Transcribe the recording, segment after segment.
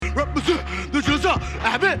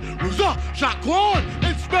Shot one,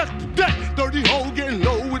 inspect the deck. Dirty hole getting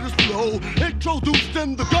low with his flow. Introduced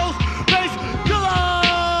him the Ghostface Killer.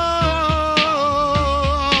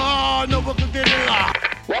 No one can get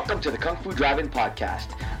it. Welcome to the Kung Fu Drive-In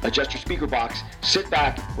Podcast. Adjust your speaker box, sit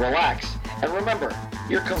back, relax, and remember,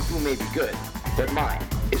 your Kung Fu may be good, but mine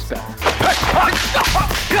is better.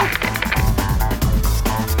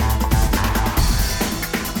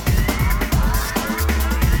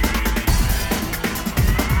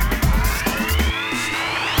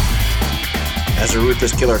 As a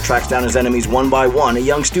ruthless killer tracks down his enemies one by one, a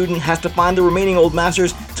young student has to find the remaining old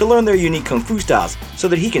masters to learn their unique kung fu styles so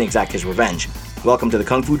that he can exact his revenge. Welcome to the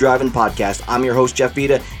Kung Fu Drive-In Podcast. I'm your host, Jeff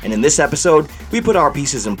Vita, and in this episode, we put our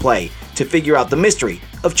pieces in play to figure out the mystery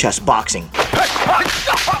of chess boxing.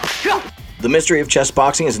 The Mystery of Chess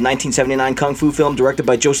Boxing is a 1979 kung fu film directed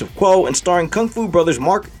by Joseph Kuo and starring kung fu brothers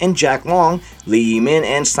Mark and Jack Long, Lee Yi-min,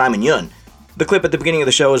 and Simon Yun. The clip at the beginning of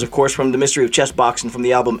the show is, of course, from The Mystery of Chess Boxing from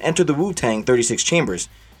the album Enter the Wu-Tang 36 Chambers,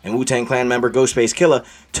 and Wu-Tang Clan member Ghostface Killer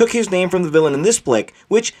took his name from the villain in this flick,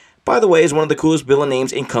 which, by the way, is one of the coolest villain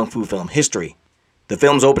names in kung fu film history. The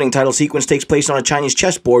film's opening title sequence takes place on a Chinese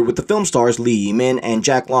chessboard with the film stars Lee Yi-min and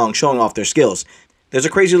Jack Long showing off their skills. There's a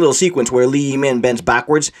crazy little sequence where Lee Yi-min bends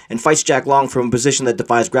backwards and fights Jack Long from a position that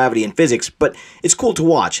defies gravity and physics, but it's cool to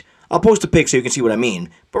watch. I'll post a pic so you can see what I mean,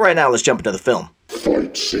 but right now let's jump into the film.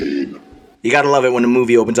 Fight scene. You gotta love it when a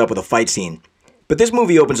movie opens up with a fight scene. But this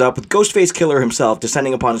movie opens up with Ghostface Killer himself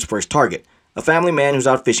descending upon his first target, a family man who's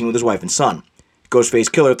out fishing with his wife and son.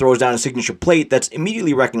 Ghostface Killer throws down a signature plate that's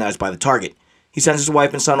immediately recognized by the target. He sends his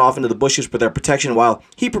wife and son off into the bushes for their protection while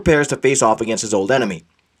he prepares to face off against his old enemy.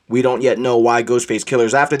 We don't yet know why Ghostface Killer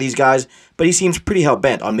is after these guys, but he seems pretty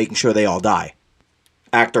hell-bent on making sure they all die.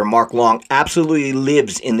 Actor Mark Long absolutely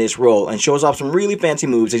lives in this role and shows off some really fancy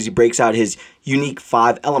moves as he breaks out his unique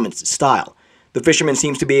 5 elements style. The fisherman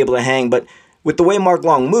seems to be able to hang, but with the way Mark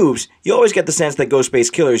Long moves, you always get the sense that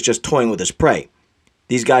Ghostface Killer is just toying with his prey.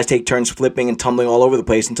 These guys take turns flipping and tumbling all over the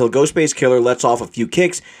place until Ghostface Killer lets off a few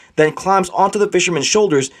kicks, then climbs onto the fisherman's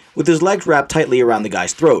shoulders with his legs wrapped tightly around the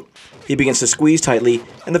guy's throat. He begins to squeeze tightly,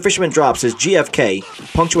 and the fisherman drops as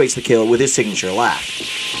GFK punctuates the kill with his signature laugh.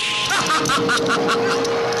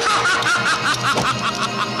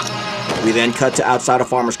 We then cut to outside a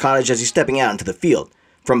farmer's cottage as he's stepping out into the field.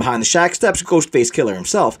 From behind the shack steps Ghostface Killer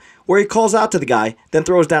himself, where he calls out to the guy, then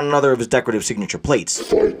throws down another of his decorative signature plates.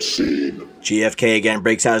 Fight scene. GFK again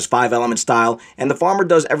breaks out his 5-element style, and the farmer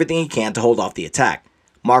does everything he can to hold off the attack.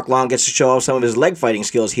 Mark Long gets to show off some of his leg fighting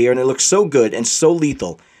skills here, and it looks so good and so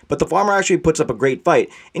lethal, but the farmer actually puts up a great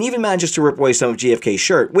fight, and even manages to rip away some of GFK's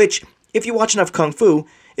shirt, which, if you watch enough kung fu,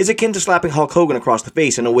 is akin to slapping Hulk Hogan across the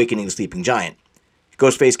face and awakening the sleeping giant.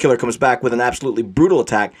 Ghostface Killer comes back with an absolutely brutal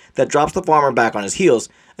attack that drops the farmer back on his heels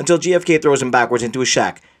until GFK throws him backwards into his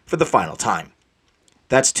shack for the final time.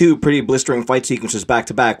 That's 2 pretty blistering fight sequences back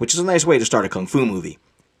to back, which is a nice way to start a kung fu movie.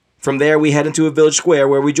 From there, we head into a village square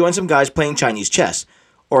where we join some guys playing Chinese chess,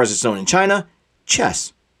 or as it's known in China,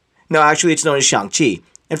 chess. No, actually it's known as Shang-Chi,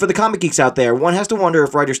 and for the comic geeks out there, one has to wonder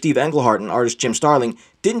if writer Steve Englehart and artist Jim Starlin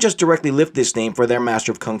didn't just directly lift this name for their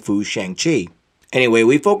master of kung fu, Shang-Chi. Anyway,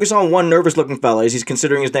 we focus on one nervous-looking fella as he's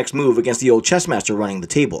considering his next move against the old chess master running the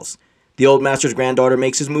tables. The old master's granddaughter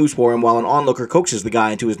makes his moves for him while an onlooker coaxes the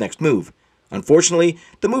guy into his next move. Unfortunately,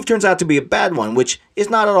 the move turns out to be a bad one, which is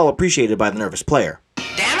not at all appreciated by the nervous player.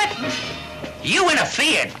 Damn it! You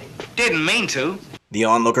interfered! Didn't mean to. The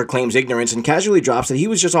onlooker claims ignorance and casually drops that he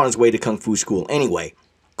was just on his way to kung fu school anyway.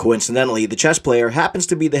 Coincidentally, the chess player happens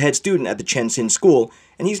to be the head student at the Chen Sin school,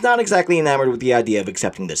 and he's not exactly enamored with the idea of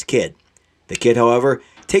accepting this kid. The kid, however,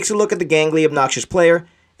 takes a look at the gangly, obnoxious player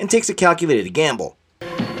and takes a calculated gamble.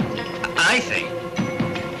 I think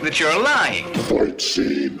that you're lying. Fight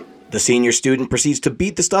scene. The senior student proceeds to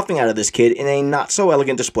beat the stuffing out of this kid in a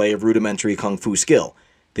not-so-elegant display of rudimentary kung fu skill.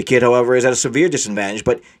 The kid, however, is at a severe disadvantage,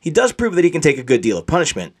 but he does prove that he can take a good deal of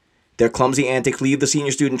punishment. Their clumsy antics leave the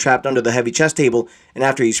senior student trapped under the heavy chess table, and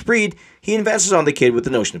after he's freed, he advances on the kid with the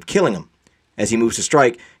notion of killing him. As he moves to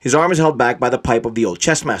strike, his arm is held back by the pipe of the old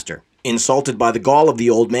chess master. Insulted by the gall of the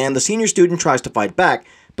old man, the senior student tries to fight back,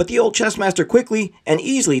 but the old chess master quickly and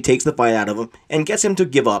easily takes the fight out of him and gets him to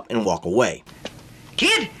give up and walk away.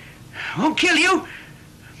 Kid, I won't kill you,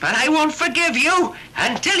 but I won't forgive you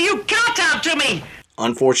until you kowtow to me.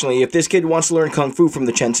 Unfortunately, if this kid wants to learn kung fu from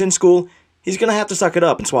the Chen Sin school, he's going to have to suck it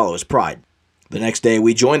up and swallow his pride. The next day,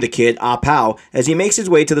 we join the kid, Ah Pao, as he makes his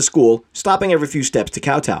way to the school, stopping every few steps to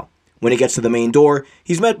kowtow. When he gets to the main door,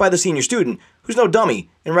 he's met by the senior student, who's no dummy,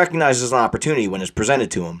 and recognizes an opportunity when it's presented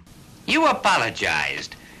to him. You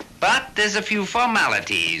apologized, but there's a few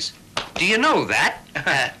formalities. Do you know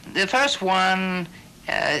that? The first one,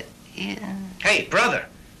 Yeah. Hey, brother.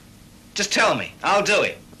 Just tell me. I'll do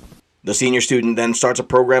it. The senior student then starts a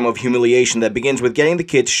program of humiliation that begins with getting the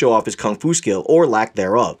kid to show off his kung fu skill, or lack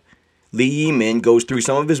thereof. Lee Yi-min goes through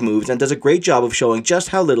some of his moves and does a great job of showing just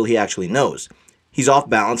how little he actually knows. He's off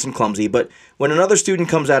balance and clumsy, but when another student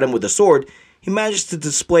comes at him with a sword, he manages to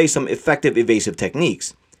display some effective evasive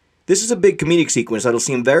techniques. This is a big comedic sequence that'll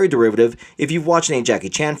seem very derivative if you've watched any Jackie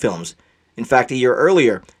Chan films. In fact, a year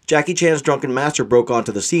earlier, Jackie Chan's Drunken Master broke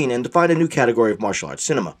onto the scene and defined a new category of martial arts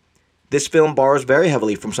cinema. This film borrows very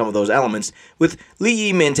heavily from some of those elements, with Lee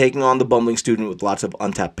Yi-min taking on the bumbling student with lots of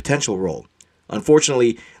untapped potential role.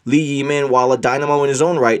 Unfortunately, Lee Yi-min, while a dynamo in his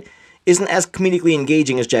own right, isn't as comedically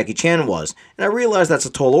engaging as Jackie Chan was, and I realize that's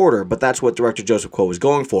a tall order, but that's what director Joseph Kuo was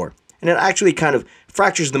going for, and it actually kind of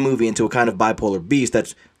fractures the movie into a kind of bipolar beast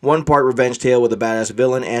that's one part revenge tale with a badass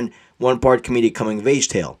villain and one part comedic coming-of-age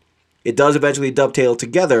tale. It does eventually dovetail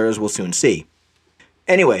together, as we'll soon see.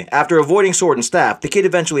 Anyway, after avoiding sword and staff, the kid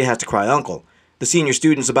eventually has to cry uncle. The senior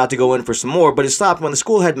student's about to go in for some more, but is stopped when the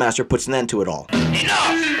school headmaster puts an end to it all.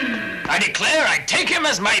 Enough! I declare I take him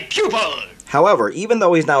as my pupil! However, even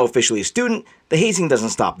though he's now officially a student, the hazing doesn't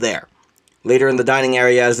stop there. Later in the dining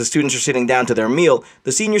area, as the students are sitting down to their meal,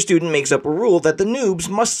 the senior student makes up a rule that the noobs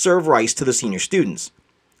must serve rice to the senior students.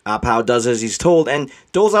 Apao does as he's told and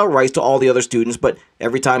doles out rice to all the other students, but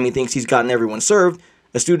every time he thinks he's gotten everyone served,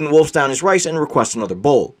 a student wolfs down his rice and requests another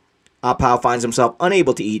bowl. Apao finds himself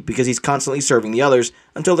unable to eat because he's constantly serving the others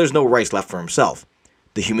until there's no rice left for himself.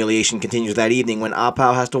 The humiliation continues that evening when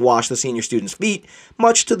Apao has to wash the senior student's feet,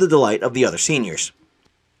 much to the delight of the other seniors.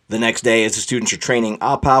 The next day, as the students are training,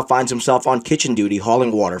 Apao finds himself on kitchen duty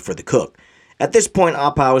hauling water for the cook. At this point,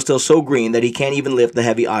 Apao is still so green that he can't even lift the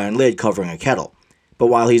heavy iron lid covering a kettle. But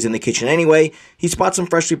while he's in the kitchen anyway, he spots some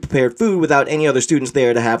freshly prepared food without any other students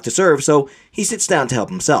there to have to serve, so he sits down to help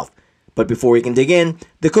himself. But before he can dig in,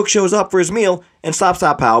 the cook shows up for his meal and stops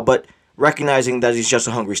Apao, but recognizing that he's just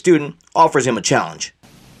a hungry student, offers him a challenge.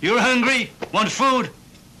 You're hungry? Want food?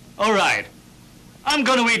 All right. I'm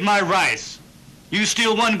gonna eat my rice. You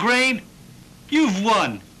steal 1 grain? You've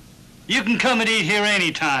won. You can come and eat here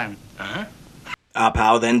anytime.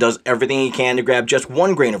 Apao then does everything he can to grab just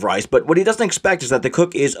 1 grain of rice, but what he doesn't expect is that the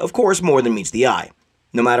cook is, of course, more than meets the eye.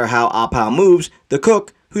 No matter how Apao moves, the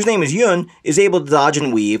cook, whose name is Yun, is able to dodge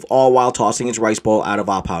and weave, all while tossing his rice bowl out of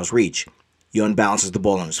Apao's reach. Yun balances the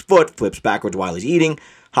bowl on his foot, flips backwards while he's eating,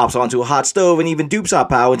 hops onto a hot stove, and even dupes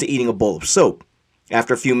Apao into eating a bowl of soap.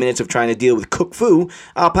 After a few minutes of trying to deal with cook fu,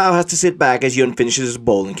 Apao has to sit back as Yun finishes his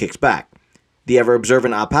bowl and kicks back. The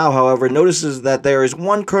ever-observant Apao, however, notices that there is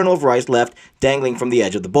 1 kernel of rice left dangling from the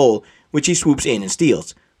edge of the bowl, which he swoops in and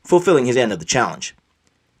steals, fulfilling his end of the challenge.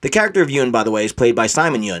 The character of Yun, by the way, is played by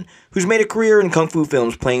Simon Yun, who's made a career in kung fu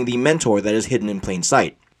films playing the mentor that is hidden in plain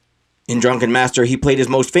sight. In Drunken Master, he played his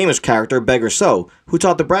most famous character, Beggar So, who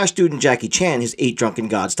taught the brash student Jackie Chan his 8 Drunken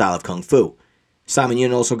God style of kung fu. Simon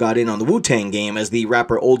Yun also got in on the Wu-Tang game as the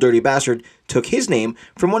rapper Old Dirty Bastard took his name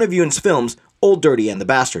from one of Yun's films, Old Dirty and the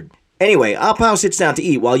Bastard. Anyway, Apao sits down to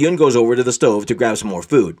eat while Yun goes over to the stove to grab some more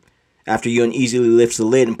food. After Yun easily lifts the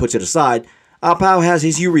lid and puts it aside, Apao has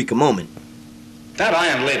his eureka moment. That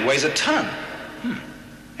iron lid weighs a ton.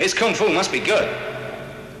 His kung fu must be good.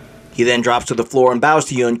 He then drops to the floor and bows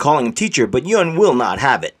to Yun, calling him teacher, but Yun will not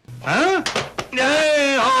have it. Huh?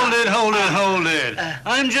 Hey, hold it.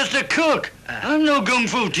 I'm just a cook. I'm no kung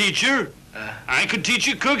fu teacher. I could teach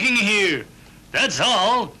you cooking here. That's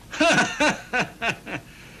all.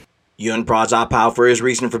 Yun prods Apao for his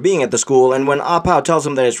reason for being at the school, and when Apao tells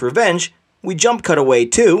him that it's revenge, we jump cut away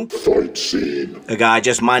to Fight scene. a guy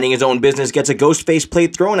just minding his own business gets a Ghostface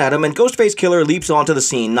plate thrown at him, and Ghostface Killer leaps onto the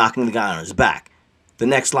scene, knocking the guy on his back. The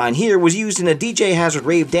next line here was used in a DJ Hazard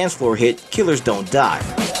rave dance floor hit, Killers Don't Die.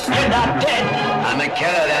 You're not dead. I'm a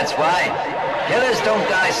killer, that's why. Killers don't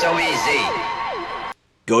die so easy.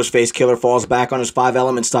 Ghostface Killer falls back on his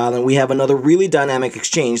 5-element style, and we have another really dynamic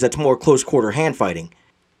exchange that's more close-quarter hand fighting.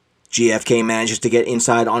 GFK manages to get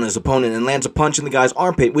inside on his opponent and lands a punch in the guy's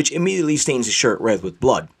armpit, which immediately stains his shirt red with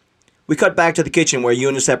blood. We cut back to the kitchen where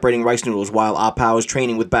Yun is separating rice noodles while Apao is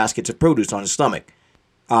training with baskets of produce on his stomach.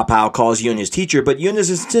 Apao calls Yun his teacher, but Yun is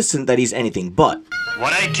insistent that he's anything but.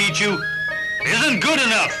 What I teach you isn't good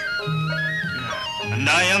enough. And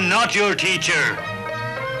I am not your teacher.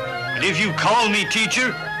 And if you call me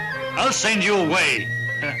teacher, I'll send you away.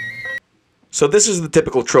 So this is the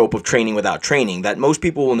typical trope of training without training that most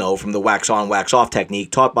people will know from the wax-on, wax-off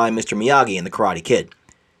technique taught by Mr. Miyagi in The Karate Kid.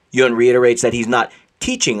 Yun reiterates that he's not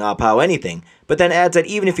teaching Apao anything, but then adds that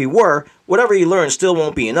even if he were, whatever he learns still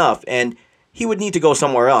won't be enough, and he would need to go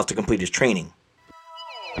somewhere else to complete his training.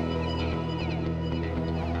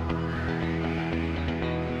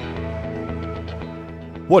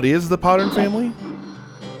 What is the Podern Family?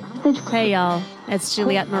 Hey y'all, it's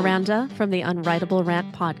Juliet Miranda from the Unwritable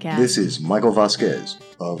Rant podcast. This is Michael Vasquez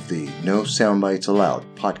of the No Soundbites Allowed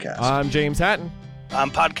podcast. I'm James Hatton. I'm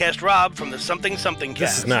Podcast Rob from the Something Something Cast.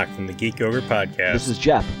 This is Knock from the Geek Over podcast. This is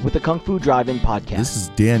Jeff with the Kung Fu Drive-In podcast. This is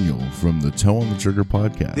Daniel from the Toe on the Trigger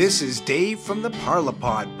podcast. This is Dave from the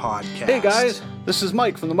Parlapod podcast. Hey guys, this is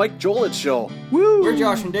Mike from the Mike Jolitz Show. Woo! We're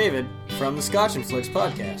Josh and David from the Scotch and Flicks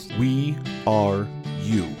podcast. We are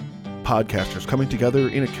you, podcasters coming together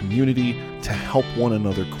in a community to help one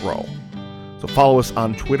another grow. So follow us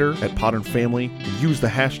on Twitter at Podern Family and use the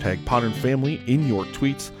hashtag Podern Family in your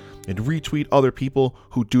tweets and retweet other people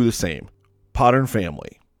who do the same. Podern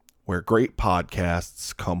Family, where great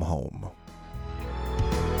podcasts come home.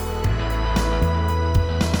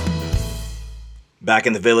 Back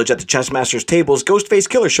in the village at the chessmaster's tables, Ghostface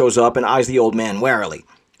Killer shows up and eyes the old man warily.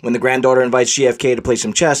 When the granddaughter invites GFK to play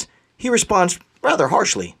some chess, he responds rather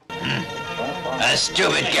harshly. A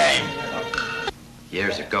stupid game.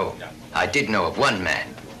 Years ago, I did know of one man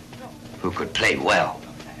who could play well.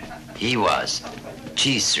 He was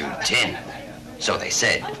Chisu Tin, so they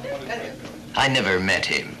said. I never met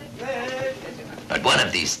him, but one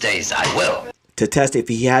of these days I will. To test if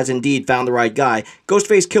he has indeed found the right guy,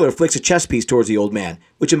 Ghostface Killer flicks a chess piece towards the old man,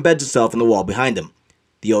 which embeds itself in the wall behind him.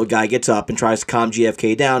 The old guy gets up and tries to calm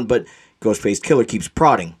GFK down, but Ghostface Killer keeps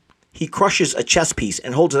prodding. He crushes a chess piece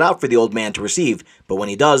and holds it out for the old man to receive, but when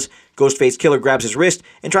he does, Ghostface Killer grabs his wrist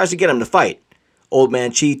and tries to get him to fight. Old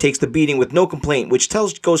Man Chi takes the beating with no complaint, which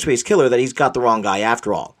tells Ghostface Killer that he's got the wrong guy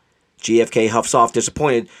after all. GFK huffs off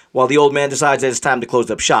disappointed, while the old man decides that it's time to close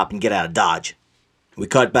up shop and get out of Dodge. We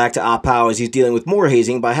cut back to Ah Pow as he's dealing with more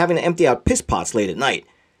hazing by having to empty out piss pots late at night.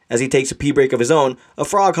 As he takes a pee break of his own, a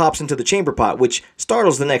frog hops into the chamber pot, which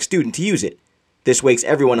startles the next student to use it. This wakes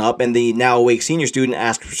everyone up, and the now-awake senior student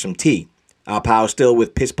asks for some tea. Ah Pow, still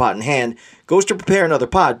with piss pot in hand, goes to prepare another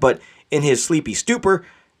pot, but in his sleepy stupor,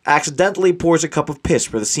 accidentally pours a cup of piss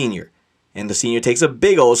for the senior, and the senior takes a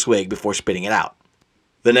big old swig before spitting it out.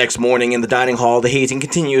 The next morning in the dining hall, the hazing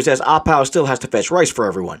continues as Ah Pow still has to fetch rice for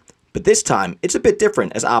everyone. But this time, it's a bit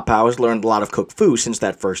different as Ah Pow has learned a lot of cooked food since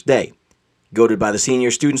that first day. Goaded by the senior,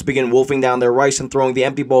 students begin wolfing down their rice and throwing the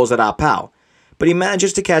empty bowls at Ah Pow, but he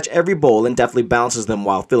manages to catch every bowl and deftly balances them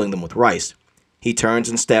while filling them with rice. He turns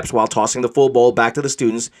and steps while tossing the full bowl back to the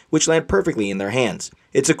students, which land perfectly in their hands.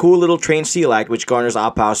 It's a cool little trained seal act which garners Ah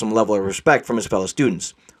Pow some level of respect from his fellow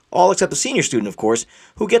students. All except the senior student, of course,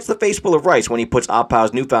 who gets the face full of rice when he puts Ah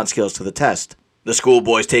Pow's newfound skills to the test. The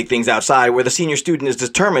schoolboys take things outside where the senior student is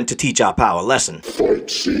determined to teach Ah Pow a lesson. Fight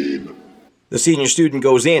scene. The senior student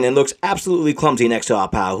goes in and looks absolutely clumsy next to Ah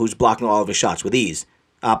Pow, who's blocking all of his shots with ease.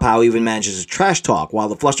 Ah Pow even manages to trash talk while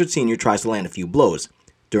the flustered senior tries to land a few blows.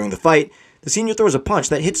 During the fight, the senior throws a punch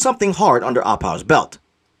that hits something hard under Ah Pow's belt.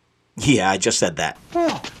 Yeah, I just said that.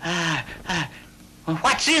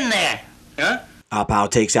 What's in there? Huh? Ah Pow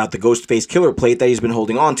takes out the Ghostface Killer plate that he's been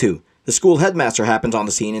holding on to. The school headmaster happens on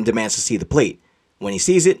the scene and demands to see the plate. When he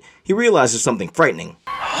sees it, he realizes something frightening.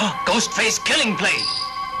 Ghostface killing plate.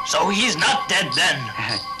 So he's not dead then.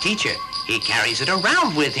 Teacher, he carries it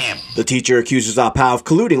around with him. The teacher accuses Ah Pow of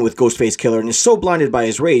colluding with Ghostface Killer and is so blinded by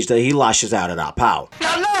his rage that he lashes out at Ah Pow. No,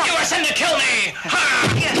 you were sent to kill me!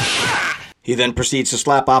 He then proceeds to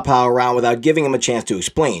slap Ah Pow around without giving him a chance to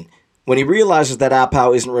explain. When he realizes that Ah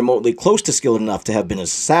Pow isn't remotely close to skilled enough to have been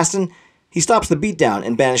his assassin, he stops the beatdown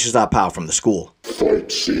and banishes Ah Pow from the school.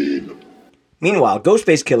 Fight scene. Meanwhile,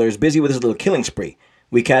 Ghostface Killer is busy with his little killing spree.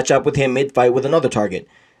 We catch up with him mid-fight with another target.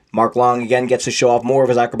 Mark Long again gets to show off more of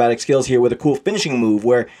his acrobatic skills here with a cool finishing move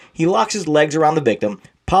where he locks his legs around the victim,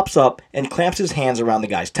 pops up, and clamps his hands around the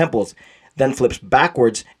guy's temples, then flips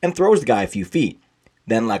backwards and throws the guy a few feet.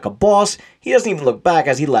 Then, like a boss, he doesn't even look back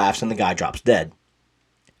as he laughs and the guy drops dead.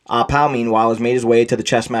 Ah Pow, meanwhile, has made his way to the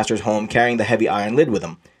chessmaster's home carrying the heavy iron lid with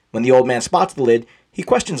him. When the old man spots the lid, he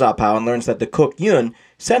questions Ah Pow and learns that the cook Yun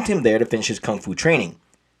sent him there to finish his kung fu training.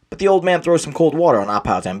 But the old man throws some cold water on Ah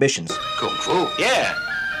Pow's ambitions. Kung fu? Yeah.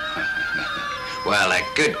 Well, I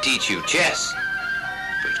could teach you chess,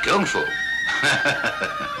 but kung fu.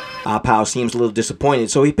 Ah Pow seems a little disappointed,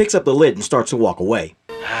 so he picks up the lid and starts to walk away.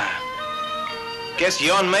 Guess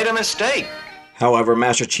Yon made a mistake. However,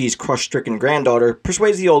 Master Chi's crush-stricken granddaughter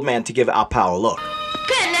persuades the old man to give Ah Pow a look.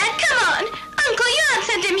 Granddad, come on! Uncle Yon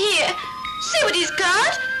sent him here. See what he's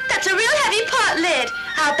got? That's a real heavy pot lid.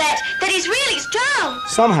 I'll bet that he's really strong.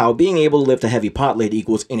 Somehow, being able to lift a heavy pot lid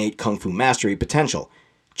equals innate kung fu mastery potential.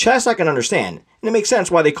 Chess I can understand, and it makes sense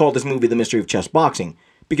why they called this movie The Mystery of Chess Boxing,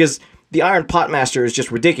 because the Iron Pot Master is just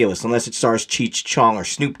ridiculous unless it stars Cheech Chong or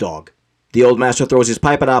Snoop Dogg. The old master throws his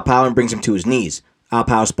pipe at Ah Pow and brings him to his knees. Ah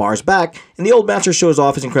Pow spars back, and the old master shows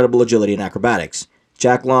off his incredible agility and acrobatics.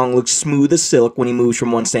 Jack Long looks smooth as silk when he moves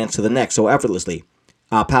from one stance to the next so effortlessly.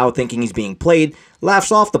 Ah Pow, thinking he's being played,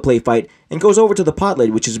 laughs off the play fight and goes over to the pot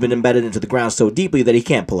lid, which has been embedded into the ground so deeply that he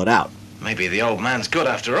can't pull it out. Maybe the old man's good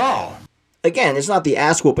after all. Again, it's not the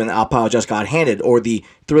ass whooping that Ah Pow just got handed or the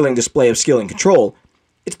thrilling display of skill and control.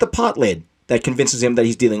 It's the pot lid that convinces him that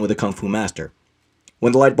he's dealing with a kung fu master.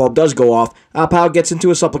 When the light bulb does go off, Ah Pow gets into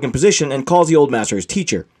a supplicant position and calls the old master his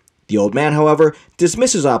teacher. The old man, however,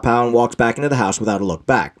 dismisses Ah Pow and walks back into the house without a look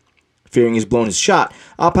back. Fearing he's blown his shot,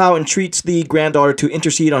 Ah Pow entreats the granddaughter to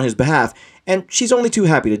intercede on his behalf, and she's only too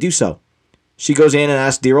happy to do so. She goes in and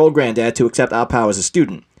asks dear old granddad to accept Ah Pow as a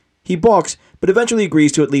student. He balks, but eventually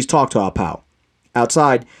agrees to at least talk to Ah Pow.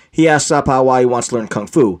 Outside, he asks Ah Pow why he wants to learn kung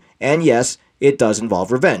fu, and yes, it does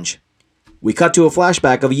involve revenge. We cut to a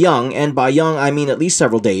flashback of young, and by young I mean at least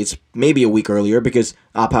several days, maybe a week earlier because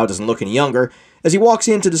Ah Pow doesn't look any younger, as he walks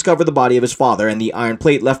in to discover the body of his father and the iron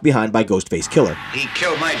plate left behind by Ghostface Killer. He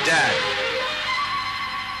killed my dad.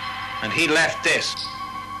 And he left this.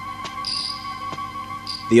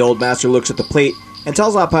 The old master looks at the plate and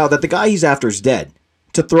tells Ah Pow that the guy he's after is dead,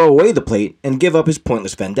 to throw away the plate and give up his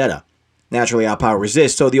pointless vendetta. Naturally, Ah Pow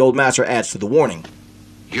resists, so the old master adds to the warning.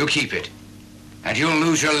 You keep it, and you'll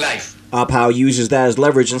lose your life. Ah Pow uses that as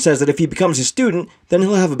leverage and says that if he becomes his student, then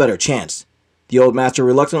he'll have a better chance. The old master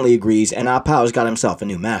reluctantly agrees, and Ah Pow's got himself a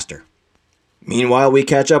new master. Meanwhile, we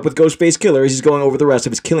catch up with Ghostface Killer as he's going over the rest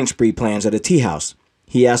of his killing spree plans at a tea house.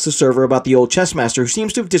 He asks the server about the old chess master who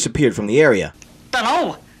seems to have disappeared from the area.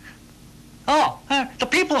 Dunno. The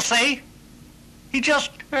people say he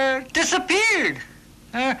just disappeared.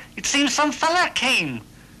 It seems some fella came,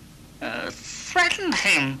 threatened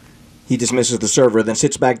him. He dismisses the server, then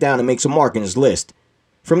sits back down and makes a mark in his list.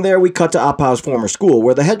 From there, we cut to Ah Pow's former school,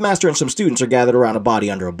 where the headmaster and some students are gathered around a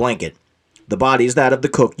body under a blanket. The body is that of the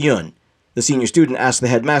cook, Yun. The senior student asks the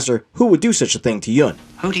headmaster who would do such a thing to Yun.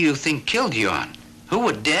 Who do you think killed Yun? Who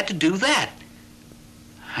would dare to do that?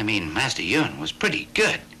 I mean, Master Yun was pretty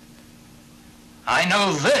good. I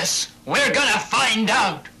know this. We're gonna find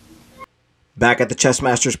out. Back at the chess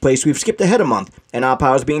master's place, we've skipped ahead a month, and Ah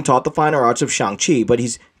Pow is being taught the finer arts of Shang-Chi, but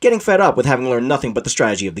he's getting fed up with having learned nothing but the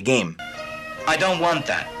strategy of the game. I don't want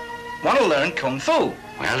that. Want to learn kung fu.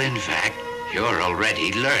 Well, in fact, you're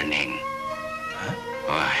already learning. Huh?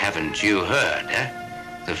 Or haven't you heard,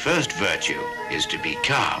 The first virtue is to be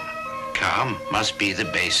calm. Calm must be the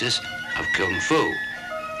basis of kung fu.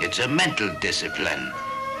 It's a mental discipline,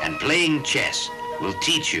 and playing chess will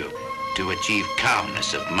teach you to achieve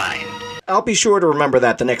calmness of mind. I'll be sure to remember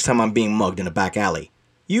that the next time I'm being mugged in a back alley.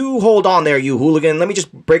 You hold on there, you hooligan. Let me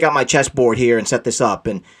just break out my chessboard here and set this up.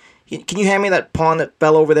 And can you hand me that pawn that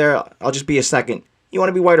fell over there? I'll just be a second. You want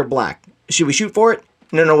to be white or black? Should we shoot for it?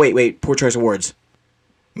 No, wait. Poor choice of words.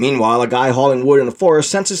 Meanwhile, a guy hauling wood in the forest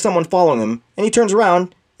senses someone following him, and he turns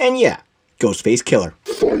around, and yeah, Ghostface Killer.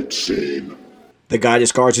 Fight scene. The guy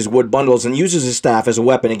discards his wood bundles and uses his staff as a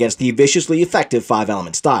weapon against the viciously effective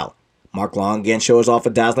 5-element style. Mark Long again shows off a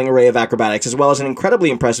dazzling array of acrobatics as well as an incredibly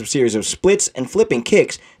impressive series of splits and flipping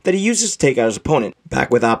kicks that he uses to take out his opponent.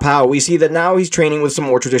 Back with Ah Pow, we see that now he's training with some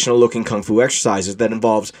more traditional looking kung fu exercises that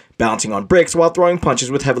involves bouncing on bricks while throwing punches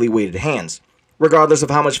with heavily weighted hands. Regardless of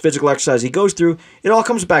how much physical exercise he goes through, it all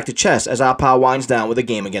comes back to chess as Ah Pow winds down with a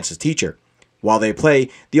game against his teacher. While they play,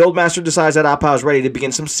 the old master decides that Ah Pow is ready to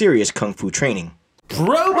begin some serious kung fu training.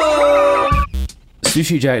 Promo!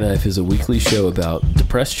 Sushi Jackknife is a weekly show about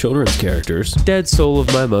depressed children's characters, dead soul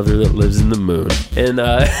of my mother that lives in the moon, and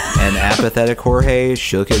apathetic Jorge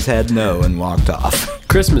shook his head no and walked off.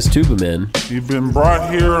 Christmas Tuba-Man. You've been brought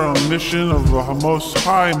here on a mission of the most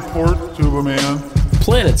high import, Tuba-Man.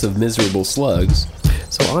 Planets of miserable slugs.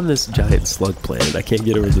 So on this giant slug planet, I can't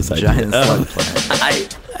get over this idea. Giant slug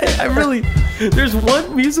planet. I really... There's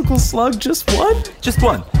one musical slug, just one? Just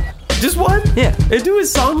one. Just one? Yeah. And do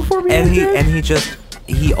his song for me.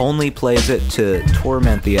 He only plays it to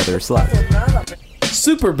torment the other slugs.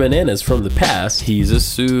 Super Bananas from the past. He's a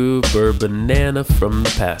super banana from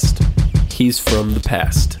the past. He's from the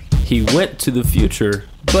past. He went to the future,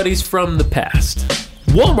 but he's from the past.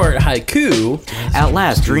 Walmart haiku. At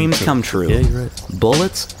last, dreams come true. Yeah, you're right.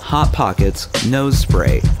 Bullets, hot pockets, nose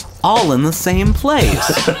spray. All in the same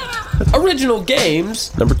place. Original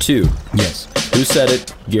games. Number 2. Yes. Who said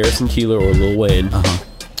it? Garrison Keillor or Lil Wayne? Uh-huh.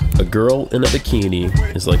 A girl in a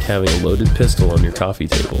bikini is like having a loaded pistol on your coffee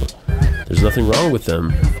table. There's nothing wrong with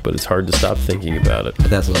them, but it's hard to stop thinking about it.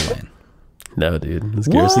 That's Lil Wayne. No, dude. It's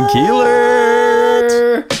Garrison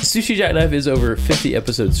Keillor. Sushi Jackknife is over 50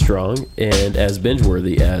 episodes strong and as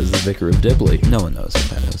binge-worthy as The Vicar of Dibley. No one knows what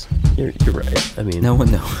that is. You're right. I mean... No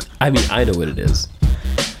one knows. I mean, I know what it is.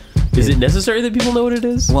 Is it necessary that people know what it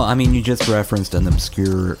is? Well, I mean, you just referenced an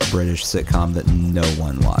obscure British sitcom that no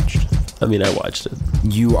one watched. I mean, I watched it.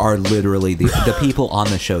 You are literally the people on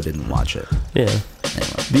the show didn't watch it. Yeah.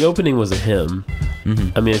 Anyway. The opening was a hymn.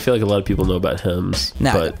 Mm-hmm. I mean, I feel like a lot of people know about hymns.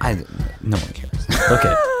 No, but no one cares.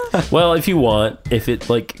 Okay. Well, if you want, if it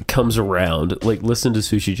like comes around, like listen to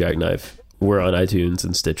Sushi Jackknife. We're on iTunes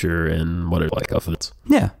and Stitcher and whatever like off of it.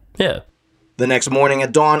 Yeah. Yeah. The next morning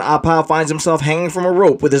at dawn, Ah Pow finds himself hanging from a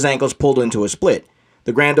rope with his ankles pulled into a split.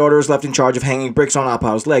 The granddaughter is left in charge of hanging bricks on Ah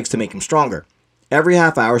Pow's legs to make him stronger. Every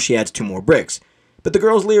half hour, she adds 2 more bricks. But the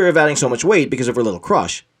girl's leery of adding so much weight because of her little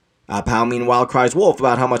crush. Ah Pow, meanwhile, cries wolf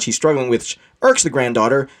about how much he's struggling, which irks the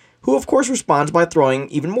granddaughter, who of course responds by throwing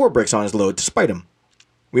even more bricks on his load to spite him.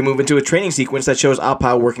 We move into a training sequence that shows Ah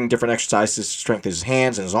Pow working different exercises to strengthen his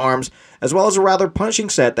hands and his arms, as well as a rather punishing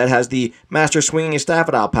set that has the master swinging his staff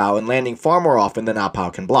at Ah Pow and landing far more often than Ah Pow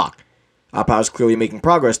can block. Ah Pow is clearly making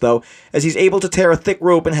progress, though, as he's able to tear a thick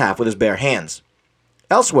rope in half with his bare hands.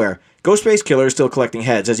 Elsewhere, Ghostface Killer is still collecting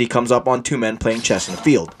heads as he comes up on 2 men playing chess in the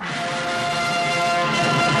field.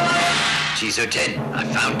 Chisu-Tin, I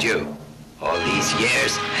found you. All these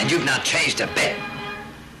years, and you've not changed a bit.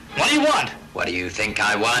 What do you want? What do you think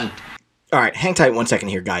I want? Alright, hang tight 1 second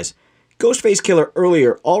here, guys. Ghostface Killer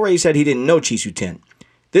earlier already said he didn't know Chisu-Tin.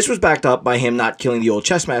 This was backed up by him not killing the old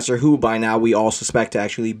chess master, who by now we all suspect to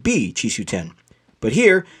actually be Chisu-Tin. But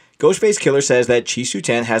here, Ghostface Killer says that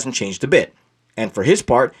Chisu-Tin hasn't changed a bit. And for his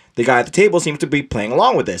part, the guy at the table seems to be playing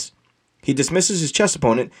along with this. He dismisses his chess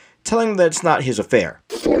opponent, telling him that it's not his affair.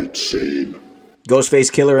 Fight scene.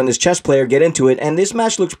 Ghostface Killer and this chess player get into it, and this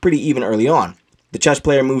match looks pretty even early on. The chess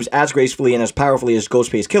player moves as gracefully and as powerfully as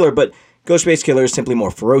Ghostface Killer, but Ghostface Killer is simply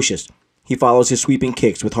more ferocious. He follows his sweeping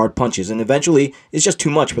kicks with hard punches, and eventually is just too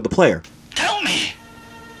much for the player. Tell me,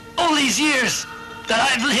 all these years that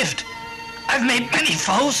I've lived, I've made many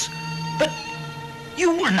foes, but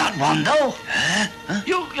you were not one, though. Huh?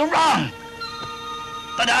 You're wrong.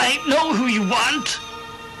 But I know who you want.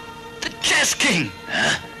 The Chess King.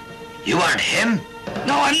 Huh? You aren't him?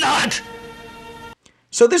 No, I'm not.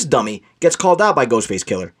 So this dummy gets called out by Ghostface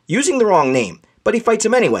Killer, using the wrong name, but he fights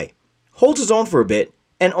him anyway, holds his own for a bit,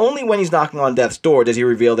 and only when he's knocking on death's door does he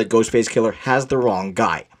reveal that Ghostface Killer has the wrong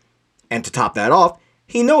guy. And to top that off,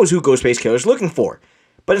 he knows who Ghostface Killer's looking for,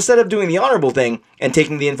 but instead of doing the honorable thing and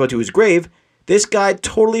taking the info to his grave, this guy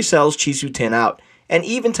totally sells Chisu-Tin out, and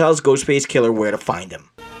even tells Ghostface Killer where to find him.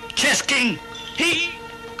 Chess King,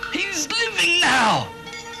 he's living now,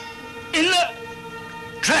 in the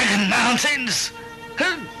Dragon Mountains.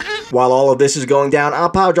 While all of this is going down, Ah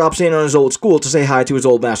Pow drops in on his old school to say hi to his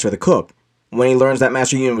old master the cook. When he learns that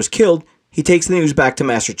Master Yun was killed, he takes the news back to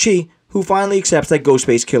Master Chi, who finally accepts that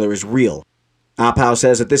Ghostface Killer is real. Ah Pow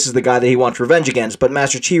says that this is the guy that he wants revenge against, but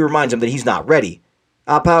Master Chi reminds him that he's not ready.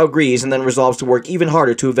 Ah Pow agrees and then resolves to work even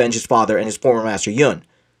harder to avenge his father and his former Master Yun.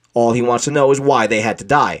 All he wants to know is why they had to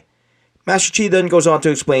die. Master Chi then goes on to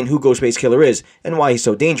explain who Ghostface Killer is and why he's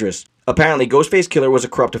so dangerous. Apparently, Ghostface Killer was a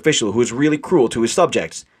corrupt official who was really cruel to his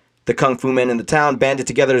subjects. The Kung Fu men in the town banded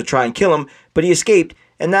together to try and kill him, but he escaped,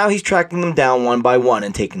 and now he's tracking them down one by one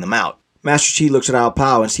and taking them out. Master Chi looks at Ah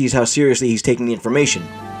Pow and sees how seriously he's taking the information.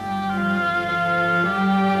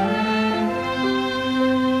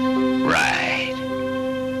 Right.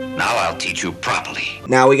 Now I'll teach you properly.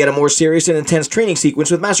 Now we get a more serious and intense training sequence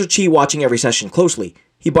with Master Chi watching every session closely.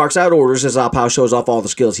 He barks out orders as Ah Pow shows off all the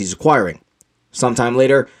skills he's acquiring. Sometime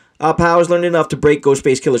later, Ah Pow has learned enough to break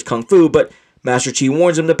Ghostface Killer's Kung Fu, but Master Chi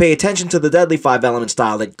warns him to pay attention to the deadly 5-element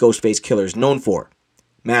style that Ghostface Killer is known for.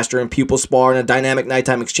 Master and pupil spar in a dynamic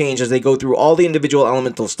nighttime exchange as they go through all the individual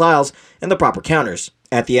elemental styles and the proper counters.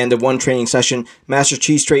 At the end of one training session, Master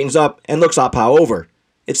Chi straightens up and looks Ah Pow over.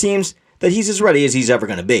 It seems that he's as ready as he's ever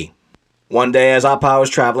going to be. One day as Ah Pow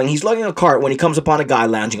is traveling, he's lugging a cart when he comes upon a guy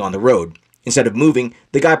lounging on the road. Instead of moving,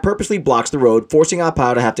 the guy purposely blocks the road, forcing Ah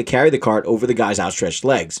Pow to have to carry the cart over the guy's outstretched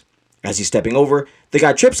legs. As he's stepping over, the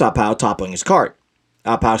guy trips Ah Pow, toppling his cart.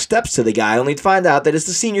 Ah Pow steps to the guy only to find out that it's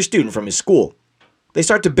the senior student from his school. They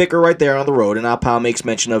start to bicker right there on the road, and Ah Pow makes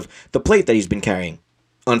mention of the plate that he's been carrying.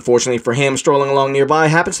 Unfortunately for him, strolling along nearby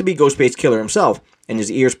happens to be Ghostface Killer himself, and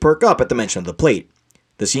his ears perk up at the mention of the plate.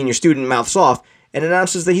 The senior student mouths off and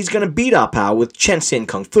announces that he's going to beat Ah Pow with Chen Sin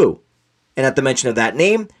Kung Fu. And at the mention of that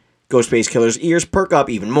name, Ghostface Killer's ears perk up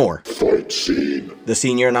even more. Fight scene. The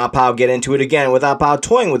senior and Ah Pow get into it again, with Ah Pow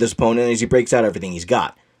toying with his opponent as he breaks out everything he's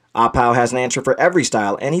got. Ah Pow has an answer for every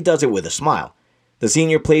style, and he does it with a smile. The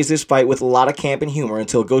senior plays this fight with a lot of camp and humor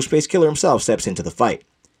until Ghostface Killer himself steps into the fight.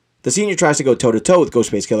 The senior tries to go toe-to-toe with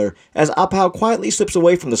Ghostface Killer as Ah Pow quietly slips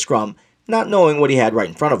away from the scrum, not knowing what he had right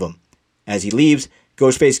in front of him. As he leaves,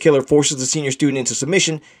 Ghostface Killer forces the senior student into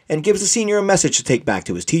submission and gives the senior a message to take back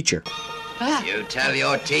to his teacher. You tell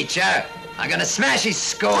your teacher, I'm gonna smash his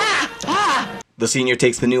skull. The senior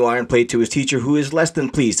takes the new iron plate to his teacher, who is less than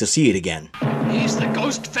pleased to see it again. He's the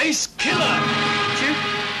Ghostface Killer. Teacher,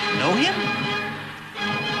 know him?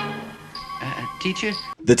 Teacher?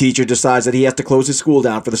 The teacher decides that he has to close his school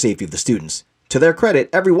down for the safety of the students. To their credit,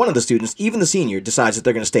 every one of the students, even the senior, decides that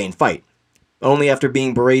they're going to stay and fight. Only after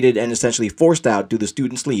being berated and essentially forced out do the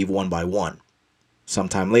students leave one by one.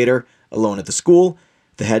 Sometime later, alone at the school,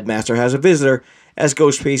 the headmaster has a visitor as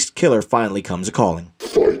Ghostface Killer finally comes a-calling.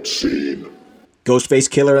 Fight scene. Ghostface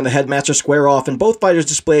Killer and the headmaster square off, and both fighters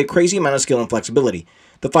display a crazy amount of skill and flexibility.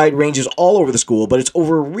 The fight ranges all over the school, but it's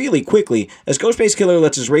over really quickly as Ghostface Killer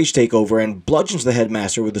lets his rage take over and bludgeons the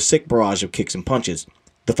headmaster with a sick barrage of kicks and punches.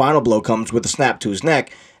 The final blow comes with a snap to his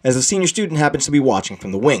neck as the senior student happens to be watching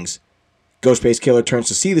from the wings. Ghostface Killer turns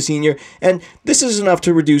to see the senior, and this is enough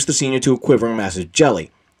to reduce the senior to a quivering mass of jelly.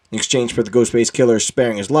 In exchange for the Ghostface Killer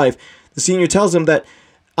sparing his life, the senior tells him that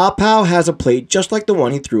Ah Pow has a plate just like the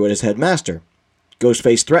one he threw at his headmaster.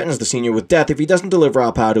 Ghostface threatens the senior with death if he doesn't deliver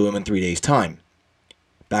Ah Pow to him in 3 days' time.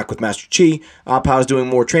 Back with Master Chi, Ah Pow is doing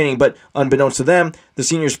more training, but unbeknownst to them, the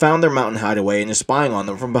seniors found their mountain hideaway and is spying on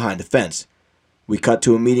them from behind a fence. We cut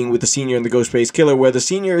to a meeting with the senior and the Ghostface Killer where the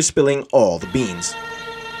senior is spilling all the beans.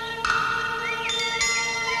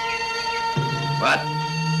 What?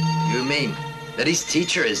 You mean that his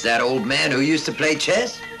teacher is that old man who used to play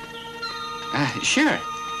chess? Sure.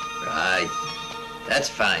 Right. That's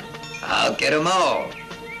fine. I'll get 'em all.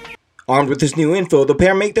 Armed with this new info, the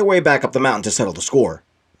pair make their way back up the mountain to settle the score.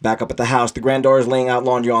 Back up at the house, the granddaughter is laying out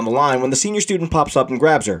laundry on the line when the senior student pops up and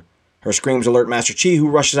grabs her. Her screams alert Master Chi, who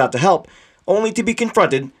rushes out to help, only to be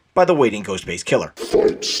confronted by the waiting Ghostface Killer.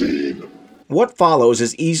 Fight scene. What follows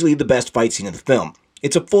is easily the best fight scene of the film.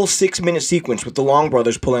 It's a full 6-minute sequence with the Long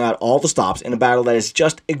brothers pulling out all the stops in a battle that is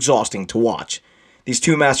just exhausting to watch. These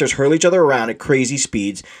two masters hurl each other around at crazy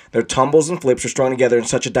speeds. Their tumbles and flips are strung together in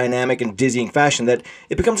such a dynamic and dizzying fashion that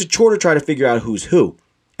it becomes a chore to try to figure out who's who.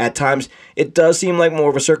 At times, it does seem like more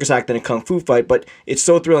of a circus act than a kung fu fight, but it's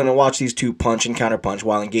so thrilling to watch these two punch and counterpunch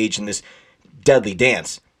while engaged in this deadly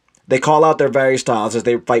dance. They call out their various styles as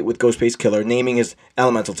they fight with Ghostface Killer, naming his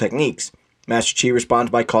elemental techniques. Master Chi responds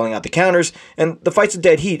by calling out the counters, and the fight's a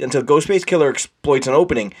dead heat until Ghostface Killer exploits an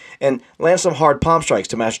opening and lands some hard palm strikes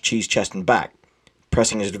to Master Chi's chest and back.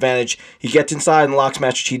 Pressing his advantage, he gets inside and locks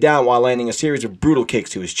Master Chi down while landing a series of brutal kicks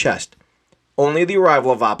to his chest. Only the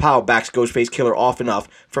arrival of Ah Pow backs Ghostface Killer off enough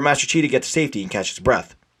for Master Chi to get to safety and catch his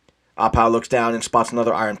breath. Ah Pow looks down and spots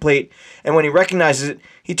another iron plate, and when he recognizes it,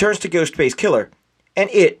 he turns to Ghostface Killer, and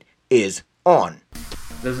it is on.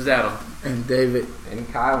 This is Adam. And David. And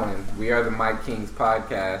Kylan. We are the Mike Kings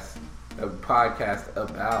Podcast, a podcast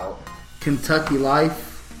about Kentucky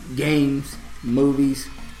life, games, movies,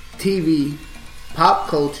 TV, pop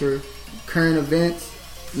culture, current events,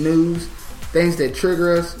 news, things that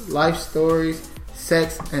trigger us, life stories,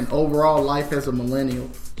 sex, and overall life as a millennial.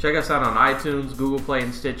 Check us out on iTunes, Google Play,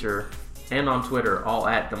 and Stitcher, and on Twitter, all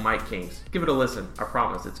at the Mike Kings. Give it a listen. I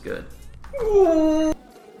promise it's good.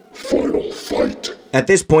 Final fight. At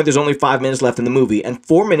this point, there's only 5 minutes left in the movie, and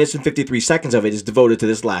 4 minutes and 53 seconds of it is devoted to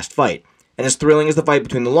this last fight. And as thrilling as the fight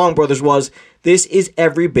between the Long brothers was, this is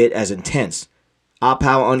every bit as intense. Ah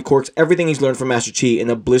Pow uncorks everything he's learned from Master Chi in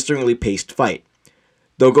a blisteringly paced fight.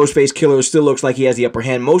 Though Ghostface Killer still looks like he has the upper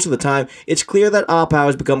hand most of the time, it's clear that Ah Pow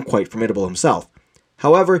has become quite formidable himself.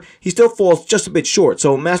 However, he still falls just a bit short,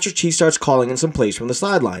 so Master Chi starts calling in some plays from the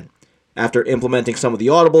sideline. After implementing some of the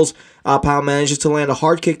audibles, Ah Pow manages to land a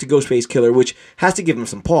hard kick to Ghostface Killer, which has to give him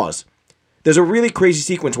some pause. There's a really crazy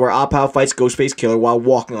sequence where Ah Pow fights Ghostface Killer while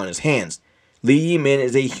walking on his hands. Li Yi Min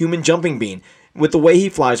is a human jumping bean, with the way he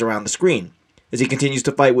flies around the screen. As he continues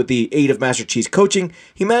to fight with the aid of Master Chi's coaching,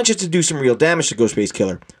 he manages to do some real damage to Ghostface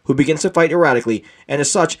Killer, who begins to fight erratically, and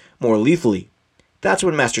as such, more lethally. That's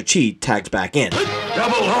when Master Chi tags back in.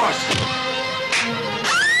 Double horse!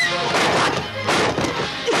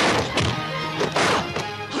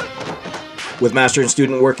 With Master and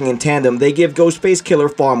student working in tandem, they give Ghostface Killer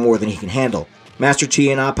far more than he can handle. Master Chi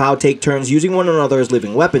and Ah Pow take turns using one another as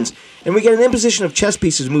living weapons, and we get an imposition of chess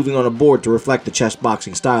pieces moving on a board to reflect the chess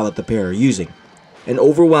boxing style that the pair are using. An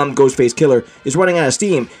overwhelmed Ghostface Killer is running out of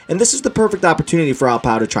steam, and this is the perfect opportunity for Ah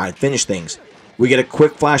Pow to try and finish things. We get a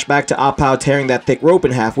quick flashback to Ah Pow tearing that thick rope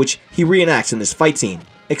in half, which he reenacts in this fight scene,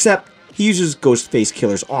 except he uses Ghostface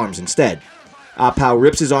Killer's arms instead. Ah Pow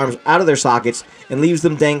rips his arms out of their sockets and leaves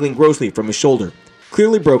them dangling grossly from his shoulder,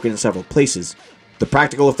 clearly broken in several places. The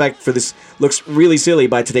practical effect for this looks really silly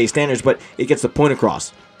by today's standards, but it gets the point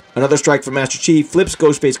across. Another strike from Master Chi flips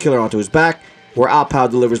Ghostface Killer onto his back, where Outpow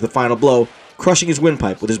delivers the final blow, crushing his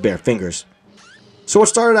windpipe with his bare fingers. So what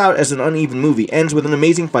started out as an uneven movie ends with an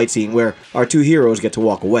amazing fight scene where our two heroes get to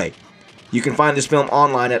walk away. You can find this film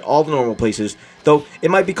online at all the normal places, though it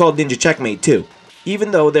might be called Ninja Checkmate too,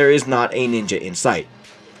 even though there is not a ninja in sight.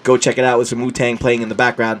 Go check it out with some Wu-Tang playing in the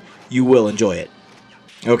background, you will enjoy it.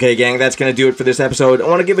 Okay gang, that's going to do it for this episode. I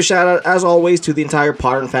want to give a shout out as always to the entire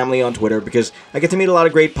Podern family on Twitter because I get to meet a lot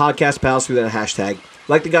of great podcast pals through that hashtag,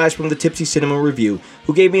 like the guys from the Tipsy Cinema Review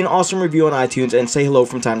who gave me an awesome review on iTunes and say hello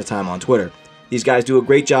from time to time on Twitter. These guys do a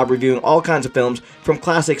great job reviewing all kinds of films, from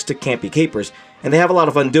classics to campy capers, and they have a lot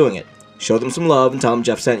of fun doing it. Show them some love and tell them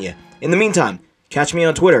Jeff sent you. In the meantime, catch me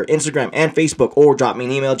on Twitter, Instagram, and Facebook, or drop me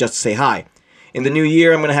an email just to say hi. In the new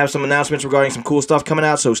year, I'm going to have some announcements regarding some cool stuff coming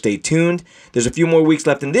out, so stay tuned. There's a few more weeks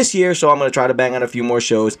left in this year, so I'm going to try to bang out a few more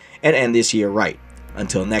shows and end this year right.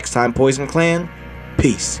 Until next time, Poison Clan,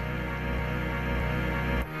 peace.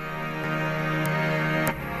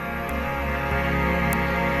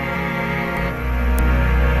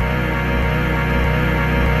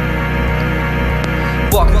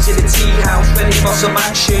 Walking to the tea house, ready for some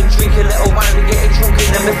action. Drink a little wine, we're getting drunk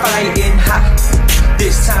and then we're fighting. Ha!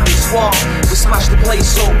 This time it's war. We smash the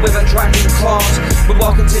place up with a dragon claws. We're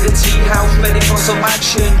walking to the tea house, ready for some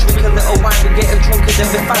action. Drink a little wine, we're getting drunk and then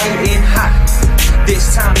we're fighting. Ha!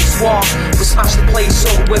 This time it's war. We smash the place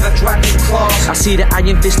up with a dragon claws. I see the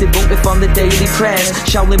iron-fisted monk before the daily prayers.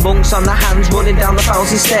 Shaolin monks on the hands running down the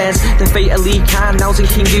 1,000 stairs. The fate of Lee Khan now's in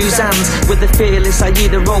King Yu's hands. With the fearless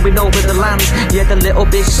Aida rolling over the land. Yeah, the little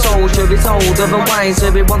big soldier is older and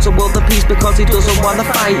wiser. He wants a world of peace because he doesn't want to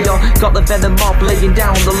fight, yo. Got the venom mob laying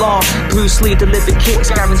down the law. Bruce Lee delivered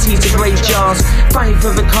kicks guaranteed to break jaws. Fight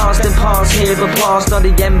for the cause, then pause, hear applause. Not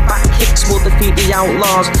the end back kicks will defeat the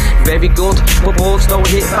outlaws. Very good, but balls don't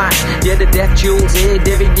hit back. Yeah, the death jewels here,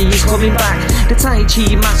 Derek Lee's coming back. The Tai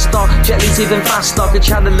Chi master, Jet Li's even faster. Could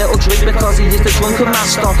chant a little drink because he is the drunken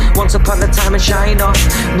master. Once upon a time in China,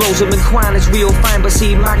 Rosamund Kwan is real fine, but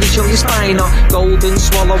see Maggie Chung is finer. Golden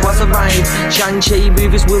Swallow has arrived. Shang-Chi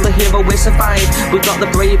movies, will the hero will survive? We got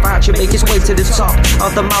the brave archer make his way to the top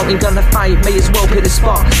of the mountain, gonna fight, may as well pick the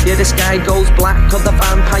spot. Yeah, the sky goes black, cause the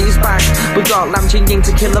vampire's back. We got Lam Ching Ying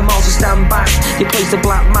to kill them all, so stand back. He plays the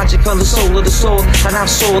black magic on the soul of the sword, and our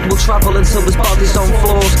sword will travel until his body's on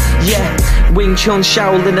floors. Yeah, Wing Chun,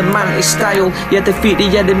 Shaolin and Mantis style. Yeah, defeat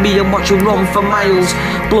the enemy and watch him run for miles.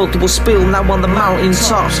 Blood will spill now on the mountain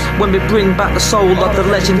tops when we bring back the soul of the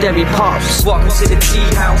legendary Pops. Walking to the tea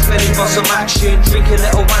house, ready for some action. Drink a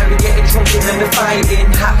little wine, we're getting drunk and then we're fighting.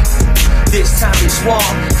 Ha! This time it's war.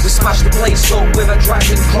 We smash the place up with a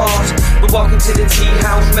dragon claws. We're walking to the tea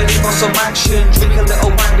house, ready for some action. Drink a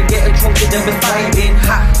little wine, we're getting drunk and then we're fighting.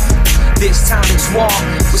 Ha! This time it's war.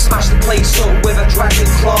 We smash the place up with a dragon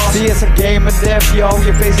claws. See, it's a game of death, yo.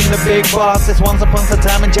 You're facing the big boss. It's once upon a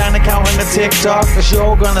time in China counting the tick-tock. The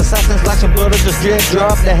shogun assassin slashing blood or just get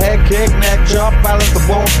dropped. The head kick, neck chop, violence that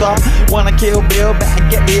won't stop. Wanna kill Bill, better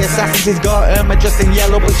get the assassins. He's got Irma just in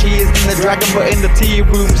yellow, but she isn't the dragon, but in the tea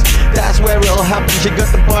rooms. That's where it'll happen. She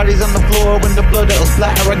got the bodies on the floor when the blood it'll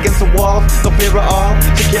splatter against the walls. No fear at all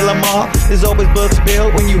to kill them all. There's always blood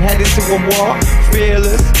spilled when you head into a war.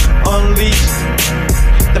 Fearless, unleashed.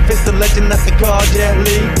 The fist of legend that they call Jet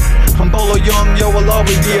Li. I'm Bolo Young, yo, will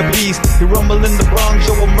always be a beast. You rumble in the Bronx,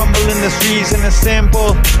 yo, will rumble in the streets. And it's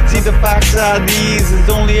simple, see the facts are these. There's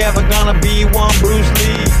only ever gonna be one Bruce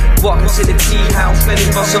Lee. Walking to the tea house, ready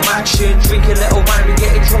for some action. Drink a little wine, we're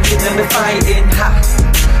getting drunk and then we're fighting. Ha!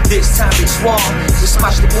 This time it's war. We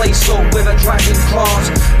smash the place up with a dragon claws.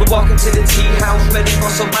 We're walking to the tea house, ready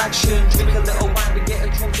for some action. Drink a little wine, we're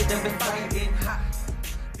getting drunk and then we're fighting.